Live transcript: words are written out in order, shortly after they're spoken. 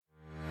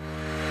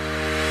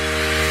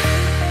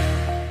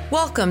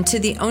Welcome to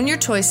the Own Your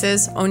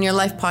Choices, Own Your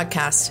Life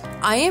podcast.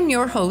 I am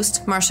your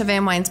host, Marsha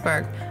Van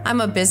Weinsberg.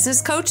 I'm a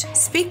business coach,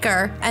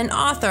 speaker, and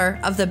author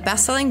of the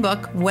best-selling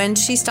book, When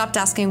She Stopped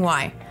Asking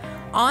Why.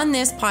 On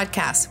this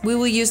podcast, we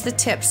will use the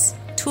tips,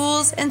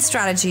 tools, and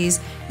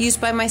strategies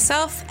used by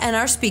myself and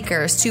our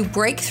speakers to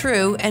break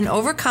through and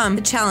overcome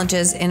the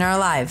challenges in our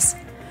lives.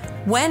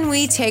 When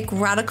we take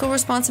radical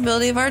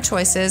responsibility of our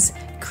choices,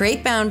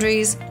 create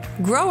boundaries,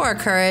 grow our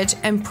courage,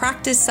 and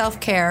practice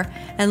self-care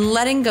and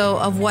letting go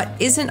of what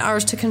isn't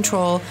ours to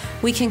control,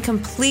 we can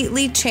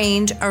completely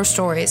change our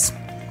stories.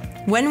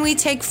 When we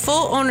take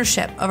full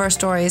ownership of our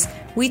stories,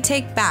 we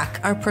take back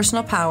our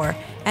personal power,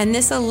 and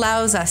this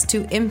allows us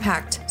to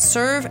impact,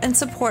 serve, and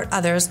support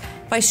others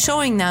by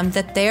showing them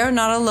that they are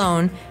not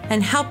alone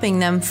and helping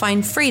them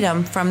find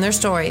freedom from their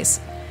stories.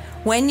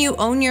 When you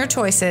own your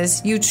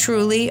choices, you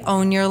truly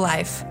own your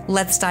life.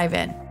 Let's dive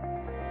in.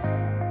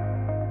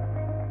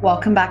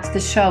 Welcome back to the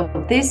show.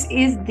 This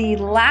is the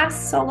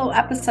last solo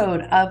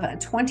episode of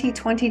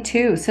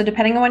 2022. So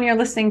depending on when you're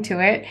listening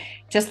to it,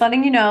 just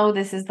letting you know,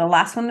 this is the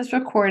last one that's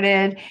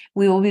recorded.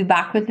 We will be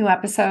back with new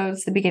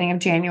episodes the beginning of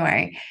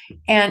January.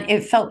 And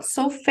it felt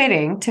so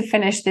fitting to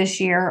finish this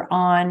year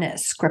on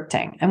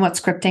scripting and what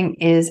scripting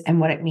is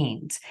and what it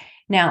means.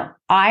 Now,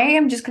 I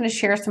am just going to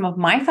share some of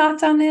my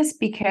thoughts on this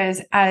because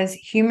as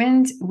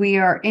humans, we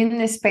are in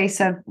this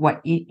space of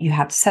what you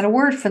have to set a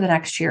word for the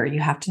next year. You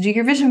have to do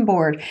your vision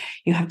board.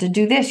 You have to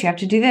do this. You have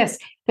to do this.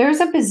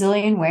 There's a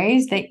bazillion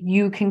ways that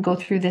you can go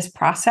through this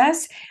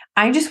process.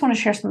 I just want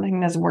to share something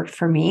that's worked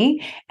for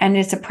me. And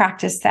it's a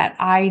practice that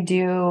I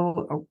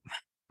do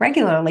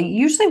regularly,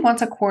 usually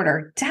once a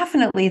quarter,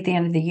 definitely at the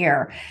end of the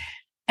year.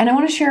 And I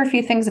want to share a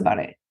few things about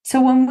it. So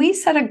when we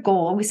set a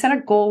goal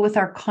with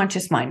our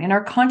conscious mind, and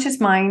our conscious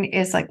mind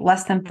is like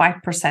less than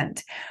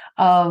 5%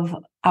 of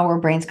our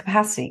brain's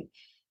capacity.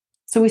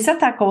 So we set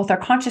that goal with our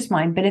conscious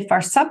mind, but if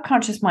our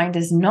subconscious mind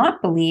does not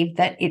believe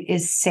that it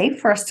is safe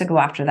for us to go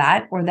after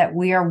that, or that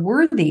we are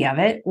worthy of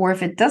it, or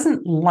if it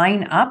doesn't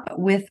line up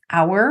with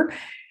our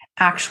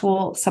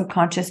actual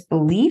subconscious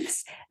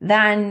beliefs,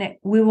 then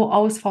we will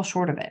always fall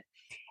short of it.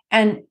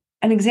 And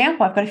an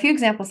example, I've got a few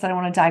examples that I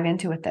want to dive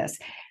into with this.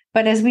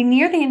 But as we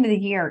near the end of the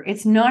year,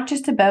 it's not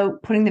just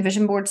about putting the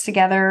vision boards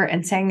together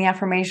and saying the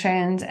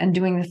affirmations and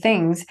doing the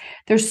things.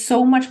 There's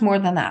so much more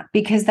than that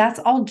because that's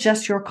all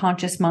just your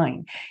conscious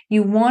mind.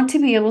 You want to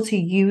be able to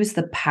use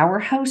the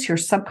powerhouse, your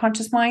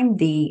subconscious mind,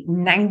 the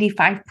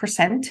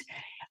 95%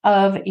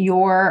 of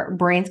your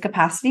brain's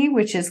capacity,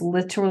 which is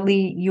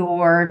literally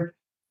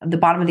the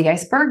bottom of the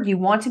iceberg. You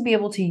want to be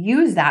able to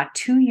use that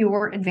to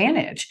your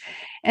advantage.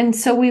 And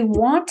so we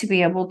want to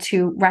be able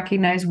to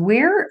recognize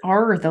where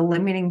are the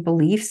limiting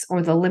beliefs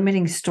or the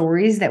limiting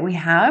stories that we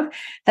have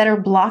that are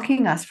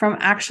blocking us from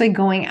actually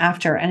going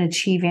after and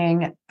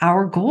achieving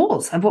our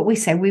goals of what we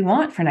say we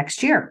want for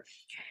next year.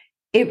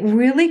 It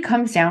really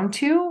comes down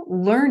to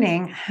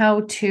learning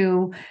how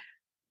to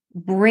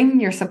bring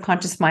your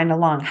subconscious mind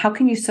along. How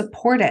can you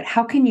support it?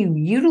 How can you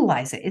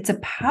utilize it? It's a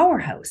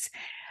powerhouse.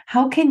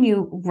 How can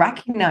you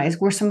recognize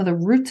where some of the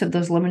roots of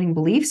those limiting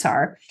beliefs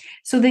are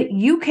so that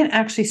you can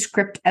actually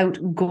script out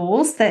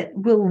goals that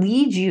will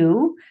lead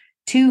you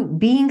to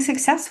being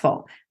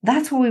successful?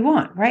 That's what we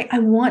want, right? I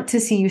want to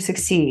see you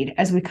succeed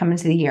as we come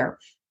into the year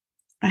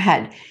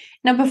ahead.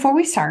 Now, before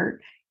we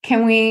start,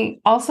 can we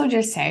also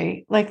just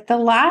say, like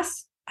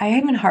I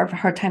have a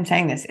hard time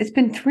saying this. It's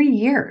been 3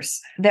 years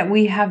that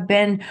we have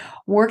been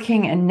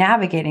working and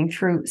navigating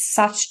through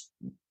such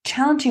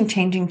challenging,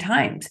 changing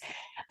times.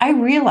 I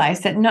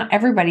realized that not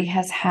everybody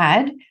has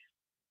had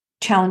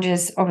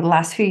challenges over the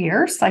last few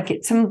years.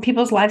 Some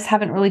people's lives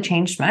haven't really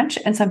changed much,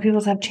 and some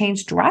people's have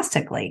changed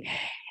drastically.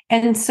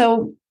 And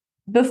so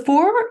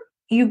before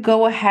you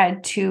go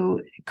ahead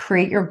to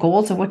create your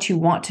goals of what you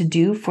want to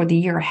do for the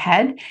year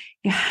ahead,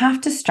 you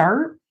have to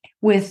start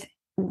with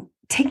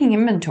taking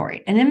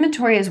inventory. And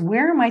inventory is,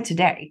 where am I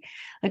today?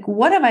 Like,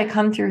 what have I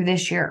come through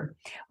this year?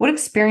 What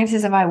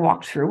experiences have I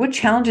walked through? What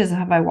challenges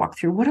have I walked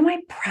through? What am I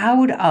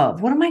proud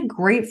of? What am I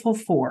grateful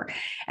for?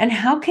 And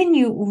how can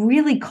you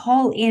really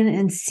call in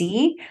and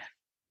see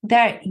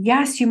that,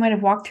 yes, you might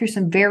have walked through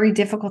some very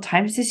difficult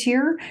times this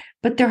year,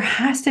 but there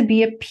has to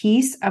be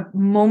a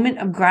moment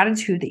of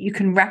gratitude that you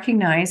can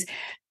recognize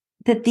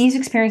that these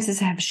experiences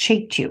have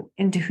shaped you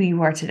into who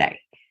you are today.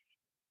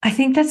 I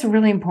think that's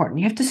really important.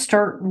 You have to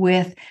start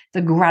with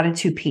the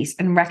gratitude piece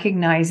and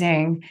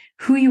recognizing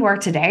who you are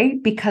today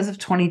because of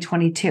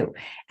 2022.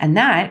 And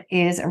that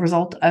is a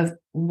result of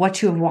what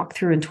you have walked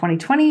through in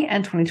 2020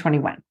 and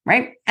 2021,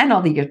 right? And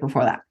all the years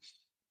before that.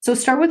 So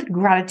start with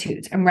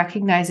gratitude and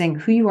recognizing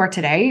who you are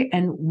today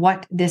and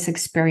what this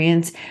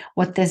experience,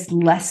 what these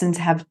lessons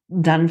have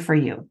done for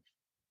you.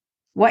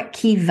 What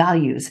key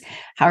values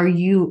are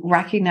you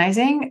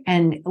recognizing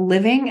and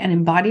living and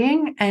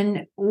embodying?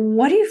 And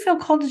what do you feel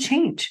called to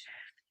change?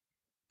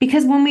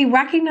 Because when we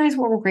recognize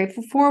what we're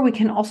grateful for, we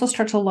can also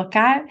start to look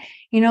at,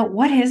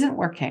 what isn't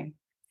working?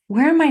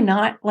 Where am I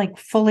not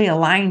fully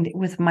aligned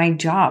with my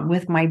job,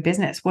 with my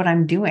business, what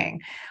I'm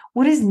doing?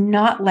 What is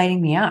not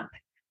lighting me up?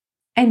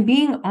 and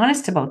being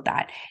honest about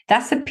that.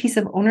 That's the piece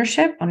of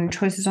ownership on your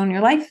choices on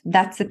your life.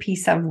 That's the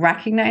piece of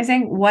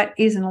recognizing what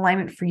is in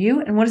alignment for you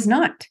and what is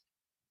not.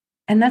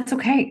 And that's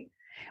okay.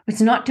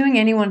 It's not doing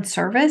anyone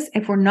service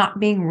if we're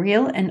not being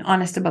real and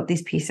honest about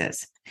these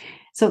pieces.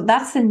 So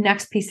that's the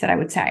next piece that I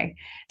would say.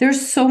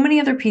 There's so many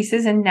other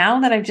pieces. And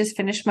now that I've just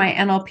finished my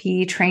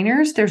NLP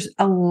trainers, there's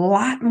a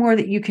lot more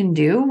that you can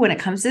do when it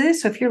comes to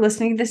this. So if you're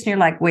listening to this and you're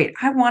like, wait,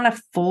 I want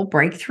a full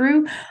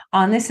breakthrough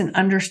on this and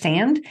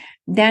understand,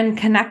 then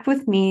connect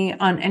with me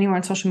on anywhere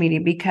on social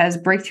media, because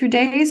breakthrough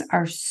days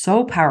are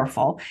so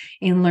powerful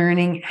in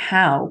learning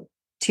how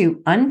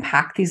to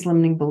unpack these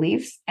limiting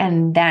beliefs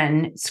and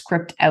then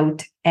script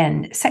out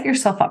and set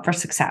yourself up for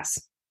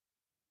success.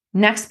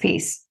 Next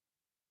piece.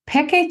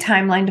 Pick a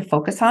timeline to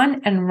focus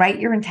on and write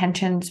your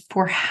intentions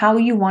for how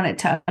you want it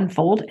to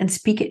unfold and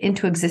speak it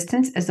into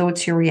existence as though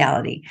it's your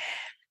reality.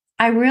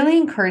 I really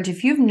encourage,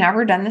 if you've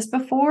never done this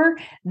before,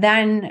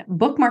 then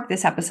bookmark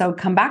this episode,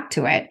 come back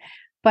to it.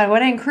 But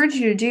what I encourage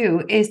you to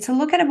do is to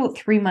look at about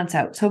 3 months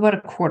out, so about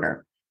a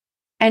quarter.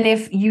 And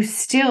if you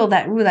still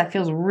that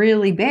feels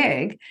really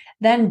big,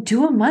 then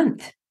do a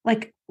month.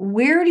 Like,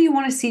 where do you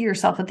want to see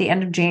yourself at the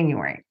end of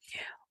January?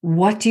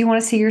 What do you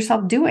want to see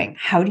yourself doing?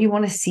 How do you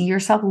want to see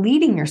yourself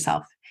leading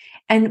yourself?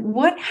 And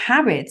what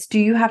habits do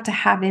you have to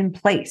have in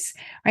place,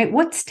 right?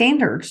 What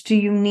standards do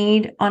you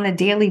need on a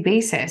daily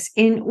basis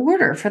in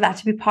order for that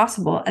to be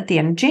possible at the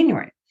end of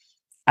January?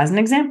 As an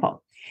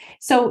example.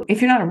 So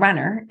if you're not a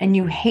runner and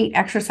you hate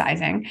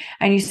exercising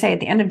and you say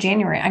at the end of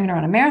January, I'm going to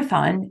run a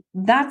marathon,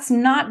 that's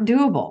not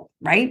doable,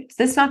 right?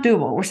 That's not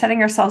doable. We're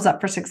setting ourselves up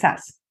for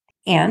success.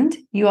 And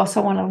you also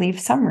want to leave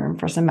some room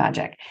for some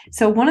magic.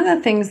 So one of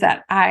the things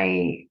that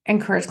I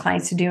encourage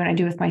clients to do, and I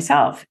do with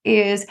myself,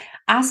 is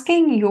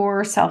asking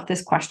yourself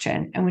this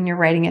question. And when you're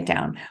writing it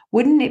down,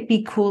 wouldn't it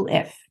be cool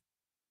if?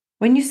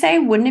 When you say,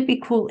 wouldn't it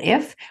be cool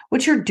if,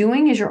 what you're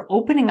doing is you're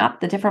opening up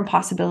the different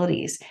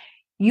possibilities.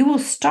 You will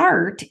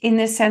start in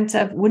this sense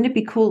of, wouldn't it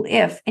be cool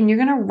if, and you're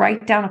going to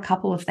write down a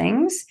couple of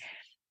things.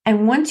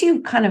 And once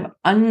you've kind of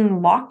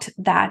unlocked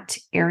that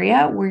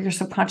area where your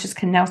subconscious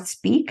can now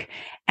speak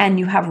and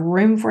you have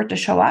room for it to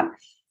show up,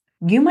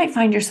 you might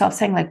find yourself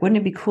saying, like, wouldn't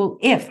it be cool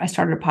if I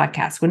started a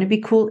podcast? Wouldn't it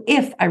be cool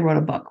if I wrote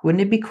a book?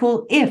 Wouldn't it be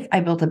cool if I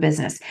built a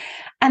business?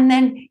 And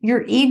then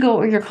your ego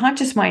or your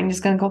conscious mind is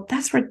going to go,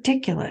 that's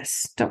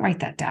ridiculous. Don't write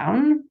that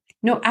down.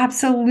 No,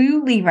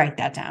 absolutely write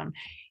that down.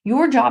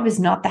 Your job is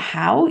not the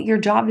how. Your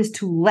job is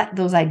to let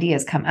those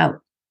ideas come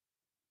out.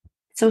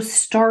 So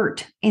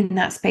start in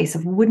that space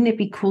of, wouldn't it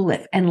be cool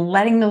if, and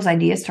letting those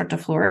ideas start to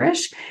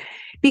flourish.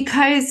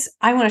 Because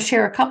I want to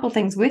share a couple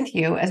things with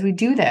you as we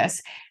do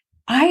this.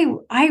 I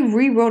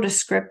rewrote a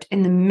script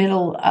in the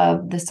middle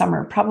of the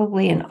summer,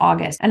 probably in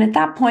August. And at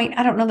that point,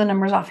 I don't know the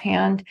numbers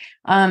offhand.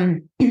 Our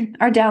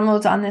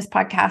downloads on this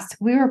podcast,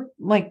 we were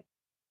like,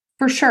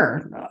 for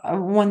sure,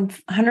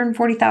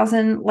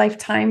 140,000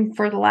 lifetime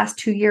for the last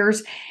 2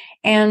 years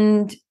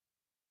and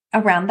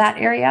around that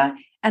area.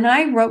 And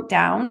I wrote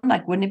down,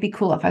 like, wouldn't it be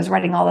cool if I was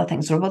writing all the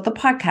things? What about the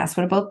podcast?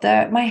 What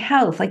about my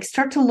health? Like,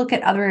 start to look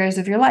at other areas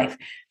of your life.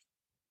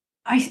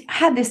 I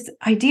had this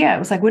idea. It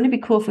was like, wouldn't it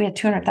be cool if we had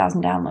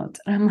 200,000 downloads?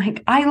 And I'm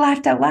like, I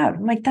laughed out loud.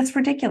 I'm like, that's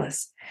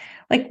ridiculous.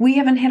 Like, we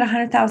haven't hit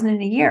 100,000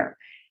 in a year.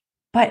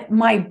 But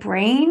my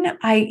brain,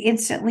 I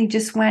instantly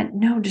just went,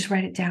 no, just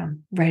write it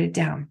down. Write it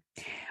down.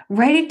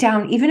 Write it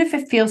down. Even if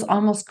it feels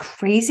almost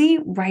crazy,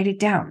 write it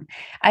down.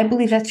 I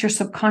believe that's your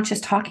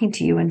subconscious talking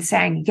to you and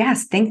saying,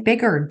 yes, think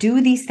bigger,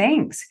 do these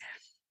things.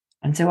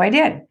 And so I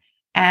did.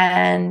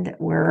 And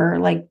we're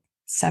like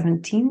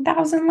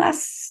 17,000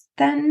 less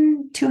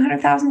than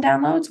 200,000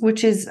 downloads,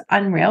 which is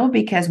unreal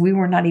because we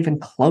were not even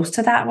close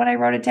to that when I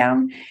wrote it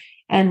down.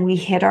 And we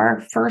hit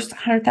our first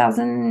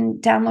 100,000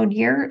 download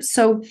year.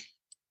 So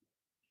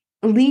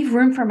leave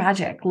room for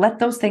magic. Let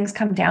those things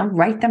come down,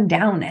 write them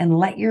down, and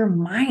let your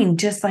mind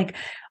just like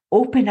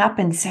open up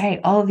and say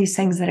all of these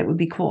things that it would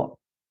be cool.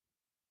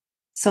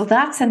 So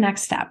that's the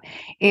next step,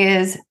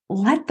 is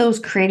let those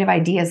creative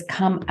ideas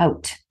come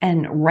out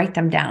and write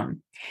them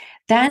down.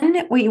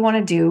 Then what you want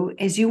to do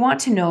is you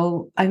want to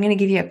know, I'm going to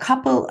give you a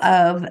couple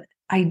of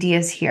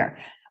ideas here.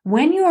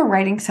 When you are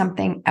writing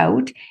something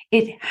out,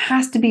 it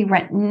has to be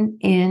written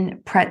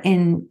in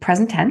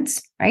present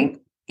tense, right?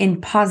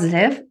 In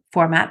positive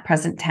format,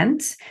 present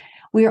tense.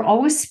 We are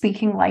always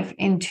speaking life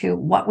into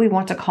what we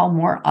want to call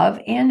more of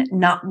and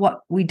not what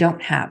we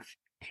don't have.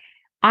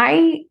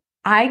 I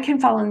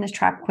can fall in this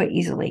trap quite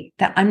easily,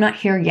 that I'm not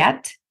here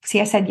yet. See,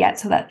 I said yet,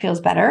 so that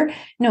feels better.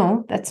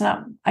 No, that's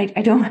not, I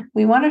don't,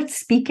 we want to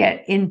speak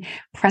it in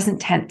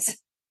present tense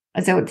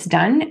as though it's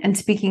done and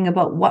speaking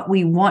about what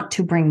we want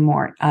to bring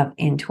more of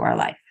into our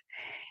life.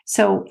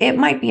 So it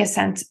might be a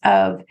sense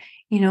of,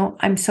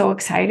 I'm so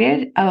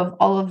excited of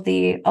all of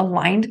the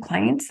aligned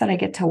clients that I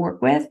get to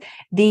work with,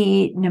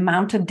 the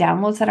amount of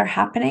downloads that are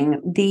happening,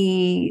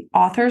 the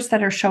authors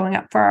that are showing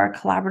up for our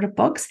collaborative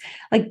books.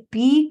 Like,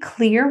 be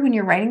clear when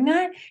you're writing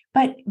that,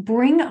 but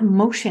bring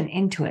emotion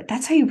into it.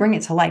 That's how you bring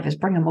it to life, is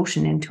bring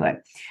emotion into it.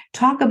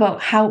 Talk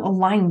about how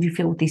aligned you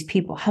feel with these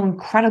people, how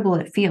incredible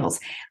it feels.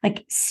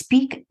 Like,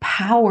 speak power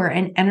power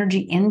and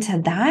energy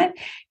into that,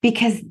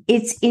 because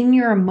it's in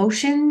your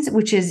emotions,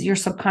 which is your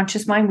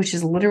subconscious mind, which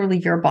is literally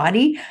your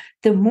body.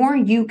 The more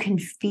you can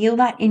feel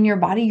that in your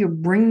body, you're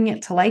bringing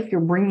it to life,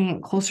 you're bringing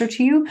it closer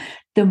to you,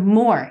 the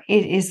more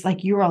it is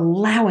like you're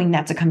allowing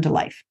that to come to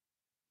life.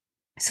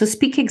 So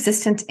speak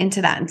existence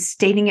into that and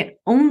stating it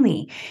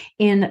only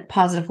in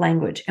positive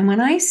language. And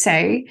when I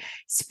say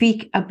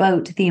speak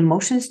about the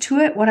emotions to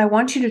it, what I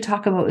want you to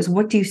talk about is,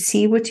 what do you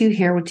see? What do you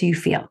hear? What do you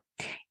feel?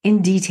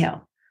 In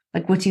detail.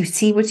 Like, what do you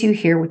see? What do you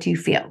hear? What do you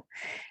feel?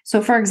 So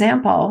for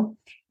example,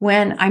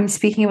 when I'm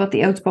speaking about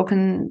the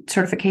Outspoken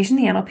certification,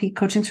 the NLP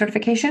coaching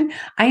certification,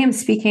 I am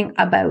speaking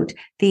about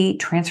the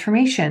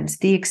transformations,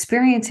 the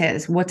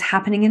experiences, what's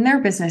happening in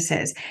their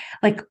businesses.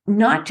 Like,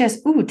 not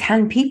just,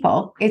 10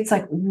 people. It's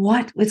like,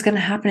 what is going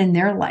to happen in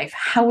their life?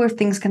 How are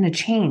things going to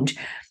change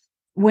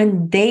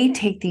when they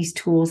take these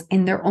tools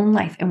in their own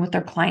life and with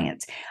their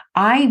clients?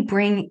 I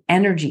bring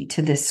energy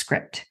to this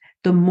script.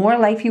 The more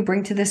life you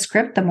bring to this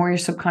script, the more your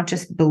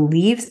subconscious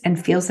believes and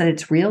feels that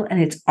it's real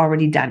and it's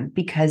already done,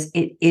 because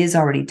it is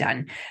already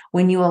done.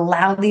 When you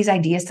allow these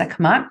ideas to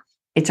come up,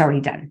 it's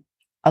already done.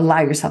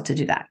 Allow yourself to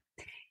do that.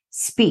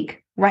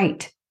 Speak,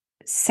 write,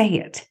 say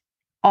it,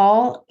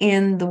 all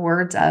in the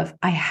words of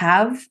I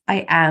have,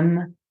 I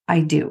am,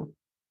 I do,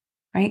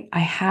 right? I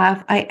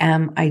have, I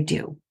am, I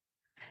do.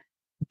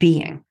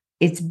 Being.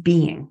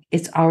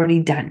 It's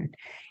already done.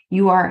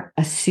 You are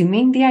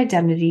assuming the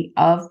identity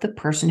of the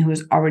person who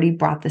has already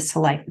brought this to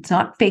life. It's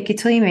not fake it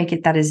till you make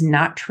it. That is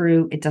not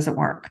true. It doesn't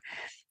work.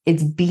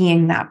 It's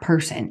being that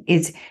person.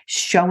 It's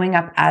showing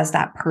up as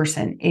that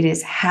person. It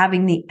is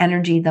having the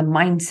energy, the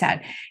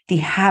mindset, the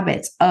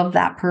habits of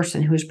that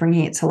person who is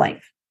bringing it to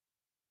life.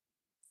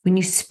 When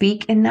you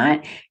speak in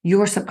that,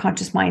 your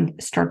subconscious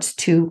mind starts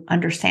to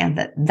understand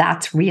that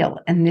that's real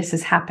and this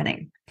is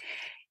happening.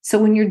 So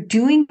when you're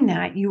doing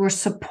that, you are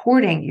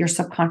supporting your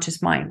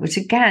subconscious mind, which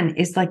again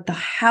is like the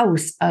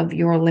house of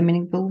your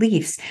limiting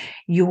beliefs,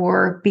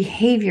 your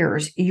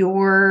behaviors,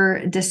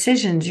 your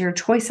decisions, your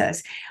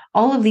choices.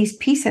 All of these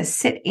pieces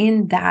sit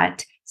in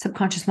that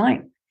subconscious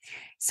mind.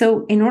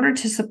 So in order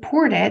to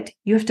support it,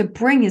 you have to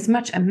bring as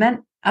much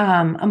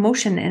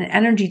emotion and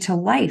energy to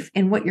life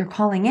in what you're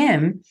calling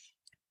in.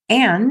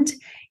 And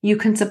you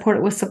can support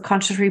it with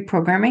subconscious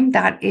reprogramming.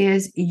 That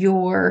is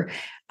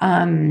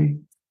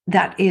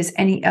that is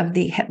any of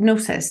the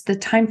hypnosis, the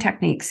time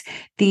techniques,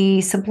 the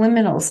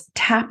subliminals,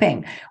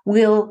 tapping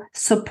will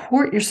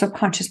support your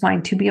subconscious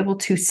mind to be able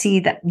to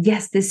see that,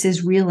 yes, this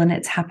is real and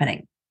it's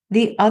happening.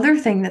 The other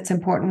thing that's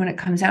important when it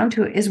comes down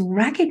to it is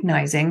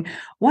recognizing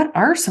what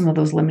are some of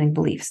those limiting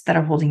beliefs that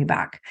are holding you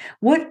back?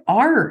 What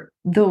are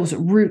those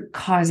root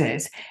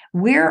causes?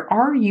 Where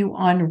are you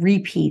on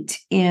repeat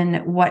in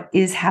what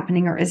is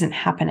happening or isn't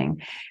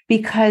happening?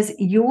 Because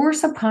your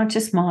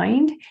subconscious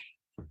mind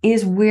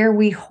is where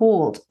we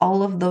hold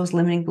all of those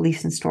limiting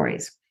beliefs and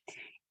stories.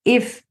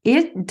 If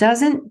it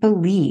doesn't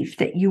believe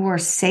that you are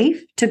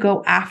safe to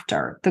go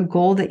after the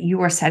goal that you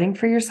are setting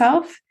for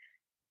yourself,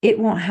 it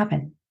won't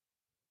happen.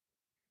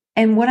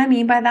 And what I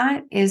mean by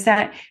that is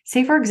that,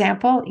 say, for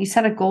example, you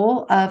set a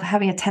goal of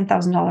having a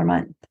 $10,000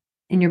 month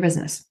in your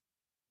business,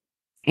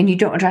 and you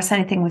don't address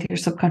anything with your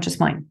subconscious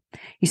mind.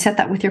 You set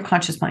that with your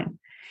conscious mind.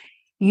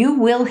 You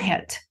will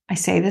hit, I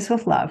say this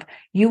with love,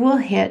 you will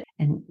hit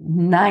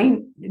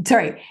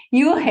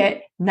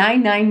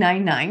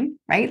 9999,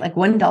 right? Like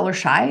 $1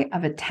 shy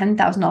of a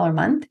 $10,000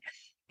 month.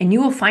 And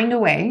you will find a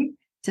way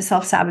to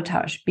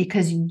self-sabotage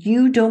because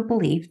you don't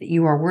believe that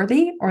you are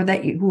worthy or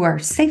that you are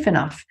safe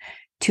enough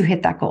to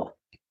hit that goal.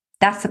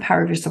 That's the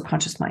power of your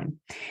subconscious mind.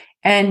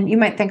 And you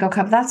might think,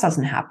 okay, that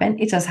doesn't happen.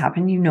 It does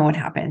happen. You know it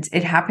happens.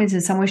 It happens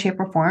in some way, shape,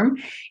 or form,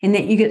 in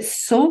that you get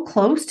so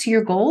close to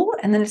your goal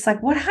and then it's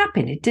like, what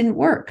happened? It didn't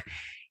work.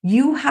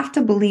 You have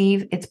to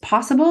believe it's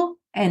possible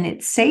and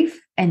it's safe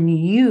and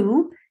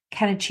you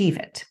can achieve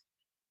it.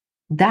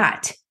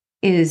 That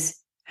is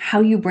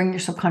how you bring your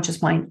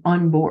subconscious mind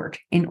on board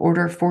in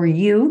order for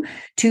you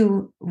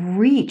to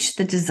reach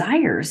the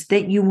desires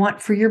that you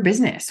want for your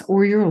business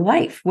or your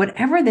life,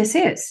 whatever this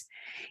is.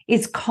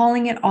 It's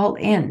calling it all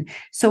in.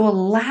 So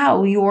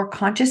allow your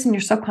conscious and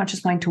your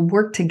subconscious mind to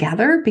work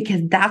together,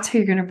 because that's how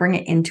you're going to bring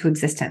it into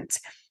existence.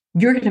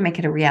 You're going to make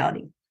it a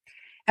reality.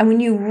 And when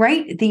you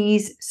write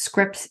these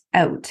scripts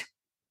out,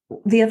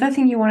 the other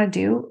thing you want to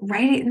do,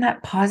 write it in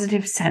that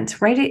positive sense,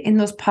 write it in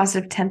those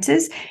positive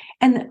tenses,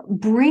 and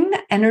bring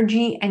the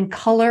energy and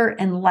color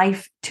and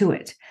life to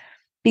it,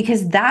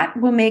 because that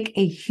will make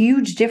a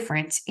huge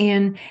difference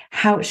in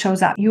how it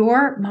shows up.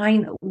 Your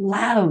mind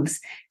loves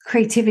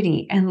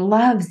creativity and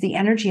loves the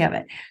energy of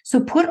it.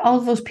 So put all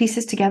of those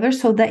pieces together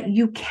so that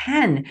you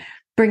can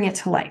bring it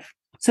to life.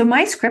 So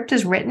my script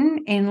is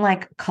written in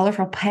like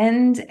colorful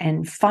pens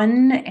and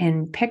fun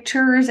and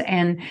pictures,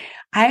 and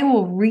I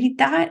will read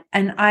that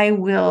and I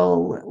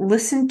will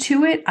listen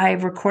to it.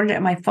 I've recorded it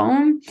on my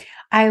phone.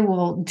 I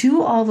will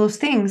do all those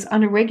things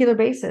on a regular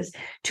basis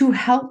to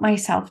help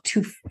myself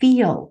to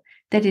feel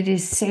that it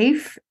is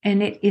safe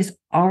and it is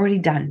already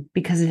done,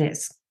 because it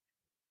is.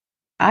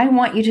 I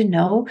want you to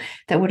know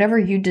that whatever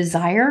you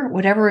desire,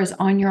 whatever is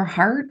on your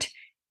heart,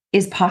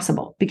 is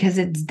possible because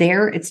it's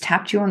there. It's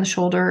tapped you on the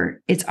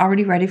shoulder. It's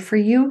already ready for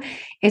you.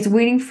 It's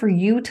waiting for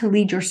you to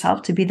lead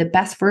yourself to be the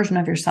best version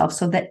of yourself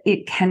so that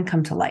it can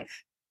come to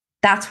life.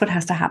 That's what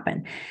has to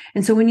happen.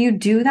 And so when you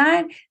do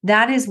that,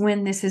 that is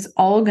when this is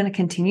all going to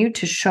continue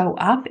to show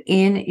up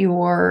in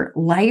your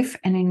life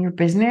and in your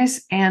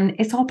business. And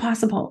it's all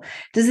possible.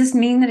 Does this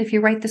mean that if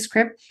you write the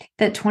script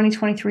that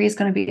 2023 is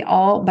going to be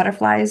all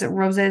butterflies,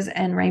 roses,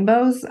 and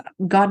rainbows?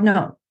 God,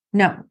 no.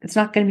 No, it's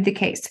not going to be the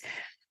case.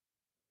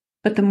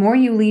 But the more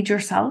you lead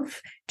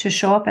yourself to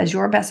show up as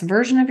your best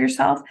version of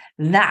yourself,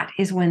 that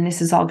is when this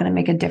is all going to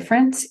make a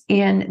difference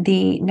in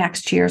the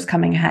next years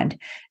coming ahead.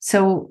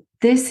 So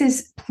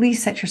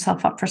please set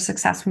yourself up for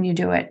success when you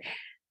do it.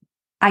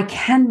 I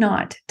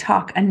cannot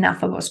talk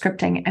enough about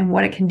scripting and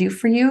what it can do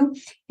for you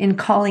in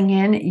calling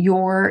in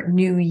your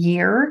new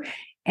year.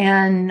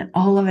 And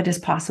all of it is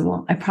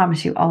possible. I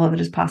promise you, all of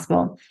it is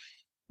possible.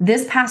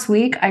 This past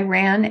week, I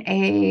ran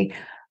a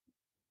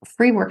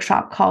free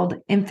workshop called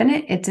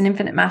Infinite. It's an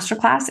Infinite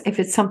Masterclass. If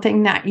it's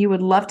something that you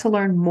would love to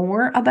learn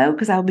more about,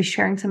 because I'll be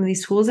sharing some of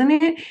these tools in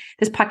it,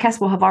 this podcast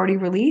will have already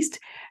released.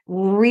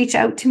 Reach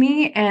out to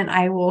me and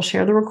I will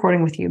share the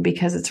recording with you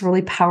because it's a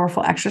really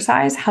powerful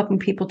exercise helping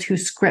people to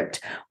script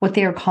what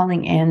they are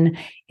calling in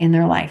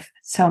their life.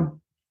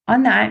 So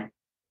on that,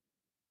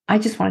 I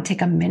just want to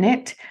take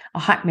a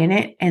hot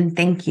minute, and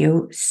thank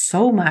you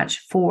so much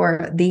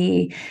for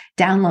the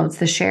downloads,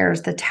 the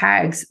shares, the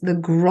tags, the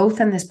growth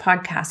in this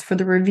podcast, for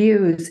the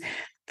reviews,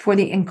 for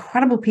the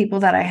incredible people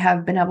that I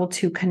have been able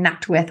to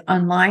connect with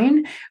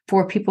online,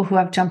 for people who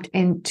have jumped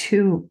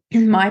into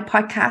my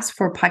podcast,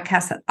 for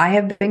podcasts that I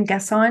have been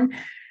guests on.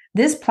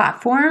 This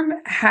platform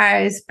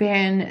has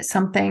been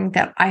something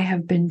that I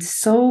have been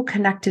so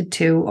connected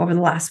to over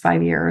the last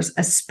 5 years,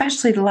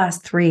 especially the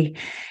last 3,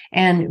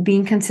 and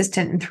being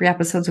consistent in 3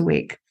 episodes a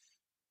week.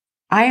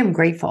 I am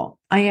grateful.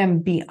 I am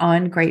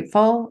beyond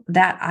grateful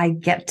that I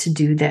get to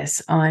do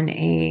this on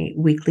a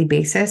weekly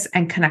basis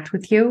and connect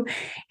with you.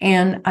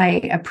 And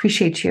I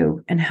appreciate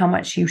you and how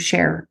much you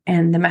share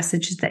and the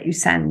messages that you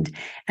send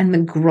and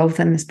the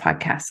growth in this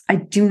podcast. I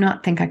do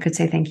not think I could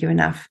say thank you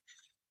enough.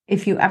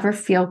 If you ever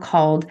feel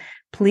called,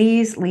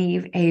 please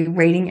leave a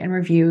rating and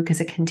review because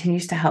it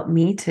continues to help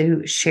me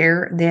to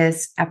share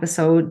this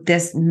episode,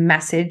 this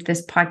message,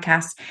 this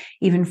podcast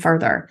even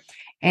further.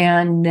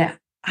 And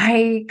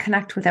I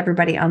connect with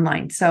everybody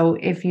online. So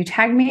if you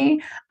tag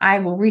me, I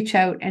will reach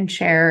out and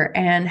share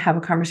and have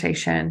a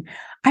conversation.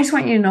 I just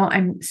want you to know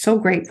I'm so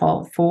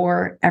grateful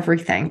for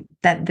everything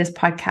that this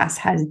podcast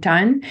has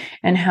done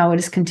and how it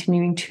is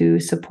continuing to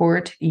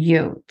support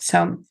you.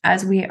 So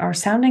as we are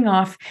sounding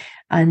off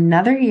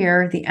another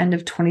year, the end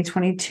of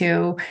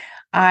 2022,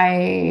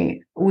 I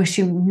wish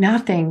you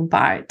nothing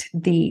but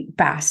the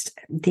best,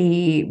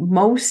 the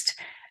most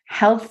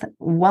health,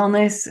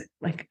 wellness,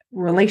 like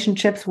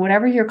relationships,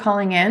 whatever you're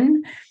calling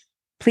in.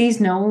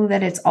 Please know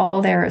that it's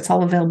all there. It's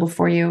all available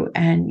for you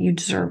and you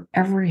deserve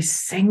every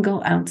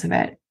single ounce of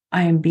it.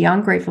 I am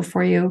beyond grateful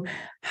for you.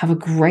 Have a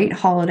great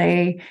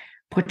holiday.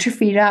 Put your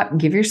feet up,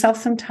 give yourself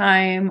some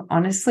time.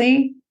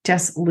 Honestly,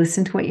 just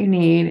listen to what you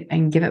need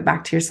and give it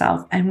back to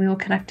yourself. And we will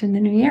connect in the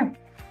new year.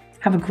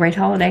 Have a great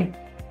holiday.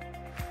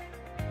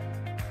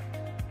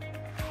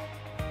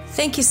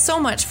 Thank you so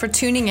much for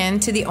tuning in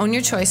to the Own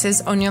Your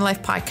Choices, Own Your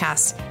Life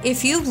podcast.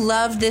 If you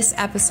loved this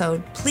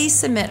episode, please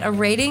submit a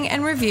rating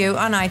and review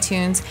on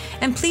iTunes,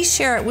 and please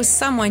share it with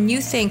someone you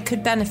think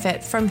could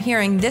benefit from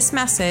hearing this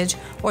message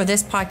or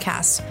this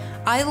podcast.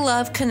 I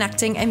love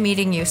connecting and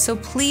meeting you, so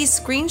please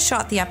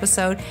screenshot the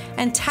episode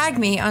and tag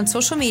me on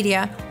social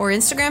media or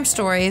Instagram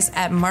stories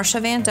at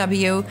Marsha Van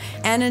W.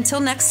 And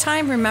until next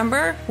time,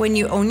 remember, when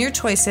you own your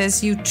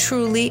choices, you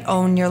truly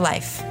own your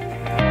life.